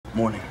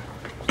Morning.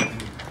 I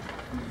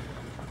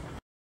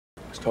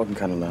was talking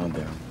kind of loud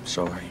there. I'm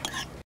sorry.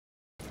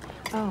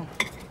 Oh,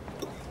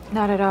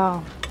 not at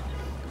all.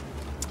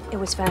 It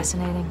was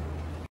fascinating.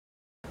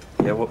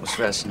 Yeah, what was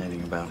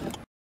fascinating about it?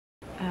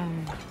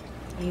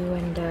 You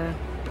and,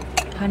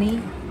 Honey?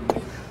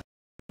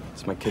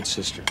 It's my kid's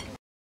sister.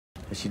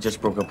 She just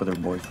broke up with her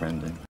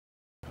boyfriend and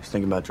was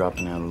thinking about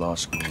dropping out of law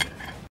school.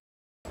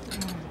 Oh,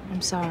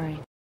 I'm sorry.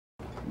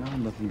 No,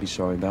 nothing to be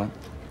sorry about.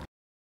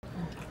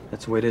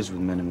 That's the way it is with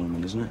men and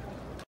women, isn't it?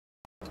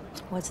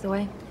 What's the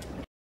way?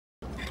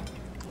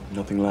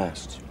 Nothing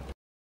lasts.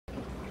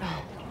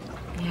 Oh,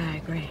 yeah, I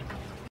agree.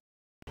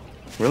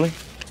 Really?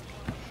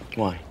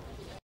 Why?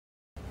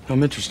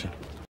 I'm interested.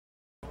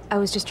 I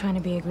was just trying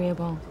to be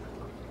agreeable.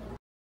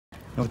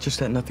 No, it's just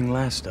that nothing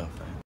lasts stuff.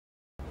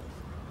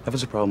 That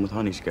was the problem with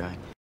Honey's guy.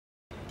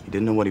 He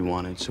didn't know what he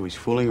wanted, so he's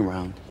fooling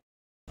around.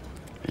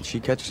 And she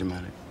catches him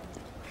at it.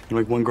 And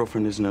like one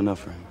girlfriend isn't enough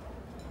for him.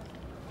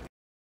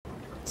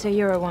 So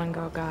you're a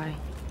one-girl guy?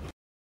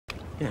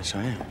 Yes,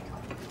 I am.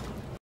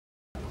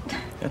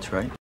 That's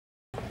right.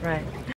 Right.